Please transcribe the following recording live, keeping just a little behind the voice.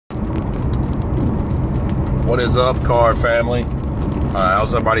What is up, car family?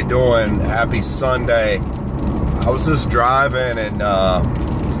 How's everybody doing? Happy Sunday. I was just driving and I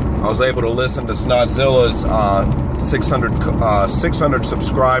was able to listen to Snodzilla's 600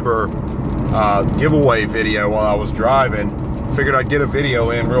 subscriber giveaway video while I was driving. Figured I'd get a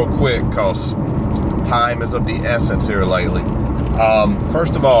video in real quick because time is of the essence here lately.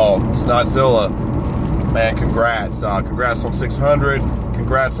 First of all, Snodzilla, man, congrats. Congrats on 600.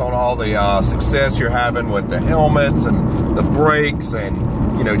 Congrats on all the success you're having with the helmets and the brakes and,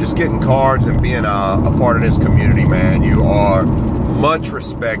 you know, just getting cards and being a part of this community, man. You are much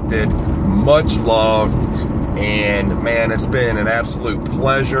respected, much loved, and, man, it's been an absolute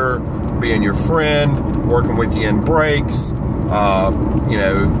pleasure being your friend, working with you in brakes, you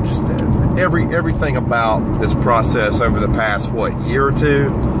know, just everything about this process over the past, what, year or two,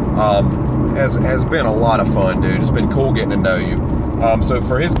 has been a lot of fun, dude. It's been cool getting to know you. So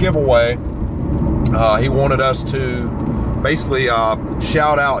for his giveaway, he wanted us to basically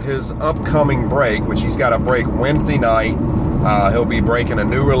shout out his upcoming break, which he's got a break Wednesday night. He'll be breaking a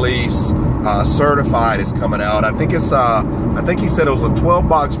new release. Certified is coming out. I think it's I think he said it was a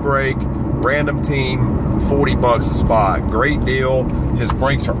 12-box break, random team, $40 a spot. Great deal. His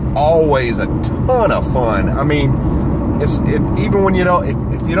breaks are always a ton of fun. I mean, even when you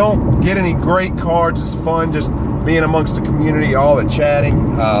don't, if you don't get any great cards, it's fun just being amongst the community, all the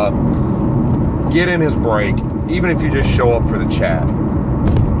chatting. Get in his break, even if you just show up for the chat.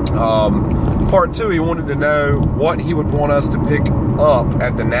 Part two, he wanted to know what he would want us to pick up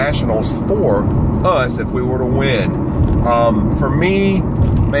at the Nationals for us if we were to win. For me,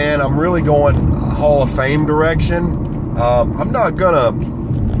 man, I'm really going Hall of Fame direction. I'm not gonna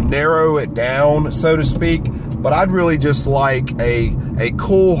narrow it down, so to speak, but I'd really just like a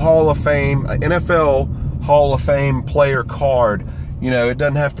cool Hall of Fame, NFL Hall of Fame player card. You know, it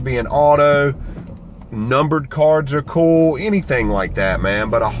doesn't have to be an auto. Numbered cards are cool, anything like that, man.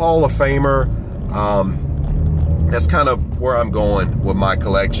 But a Hall of Famer, that's kind of where I'm going with my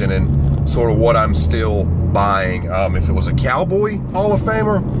collection and sort of what I'm still buying. If it was a Cowboy Hall of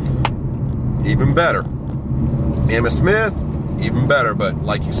Famer, even better. Emmitt Smith, even better. But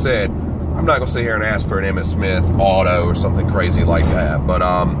like you said, I'm not gonna sit here and ask for an Emmitt Smith auto or something crazy like that. But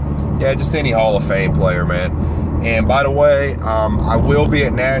yeah, just any Hall of Fame player, man. And by the way, I will be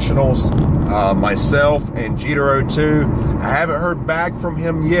at Nationals, myself and Jeter02. I haven't heard back from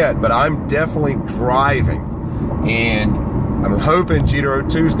him yet, but I'm definitely driving. And I'm hoping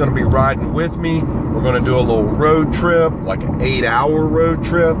Jeter02 is going to be riding with me. We're going to do a little road trip, like an 8-hour road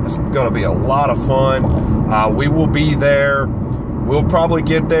trip. It's going to be a lot of fun. We will be there. We'll probably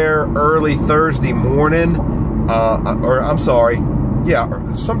get there early Thursday morning. Or I'm sorry.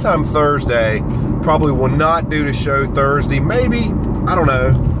 Yeah, sometime Thursday. Probably will not do the show Thursday. Maybe, I don't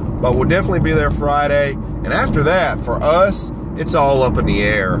know. But we'll definitely be there Friday. And after that, for us, it's all up in the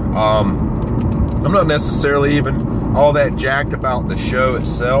air. I'm not necessarily even all that jacked about the show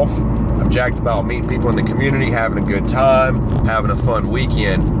itself. I'm jacked about meeting people in the community, having a good time, having a fun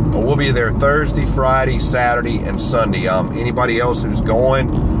weekend. But we'll be there Thursday, Friday, Saturday, and Sunday. Anybody else who's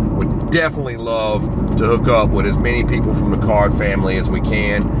going would definitely love to hook up with as many people from the card family as we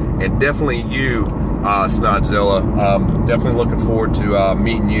can. And definitely you, Snodzilla. Definitely looking forward to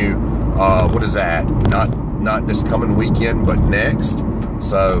meeting you. What is that? Not this coming weekend, but next.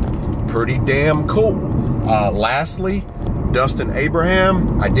 So pretty damn cool. Lastly, Dustin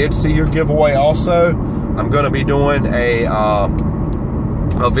Abraham, I did see your giveaway also. I'm going to be doing a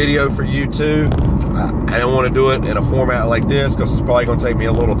video for you too. I don't want to do it in a format like this because it's probably going to take me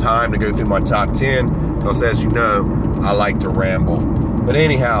a little time to go through my top 10 because, as you know, I like to ramble. But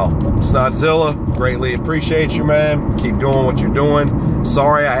anyhow, Snodzilla, greatly appreciate you, man. Keep doing what you're doing.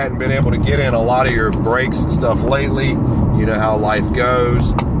 Sorry I hadn't been able to get in a lot of your breaks and stuff lately. You know how life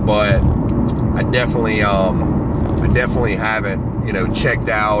goes. But I definitely haven't, you know, checked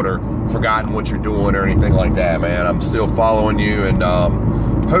out or forgotten what you're doing or anything like that, man. I'm still following you and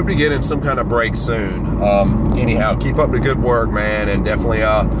hope to get in some kind of break soon. Anyhow, keep up the good work, man, and definitely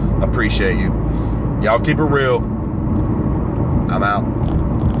appreciate you. Y'all keep it real. I'm out.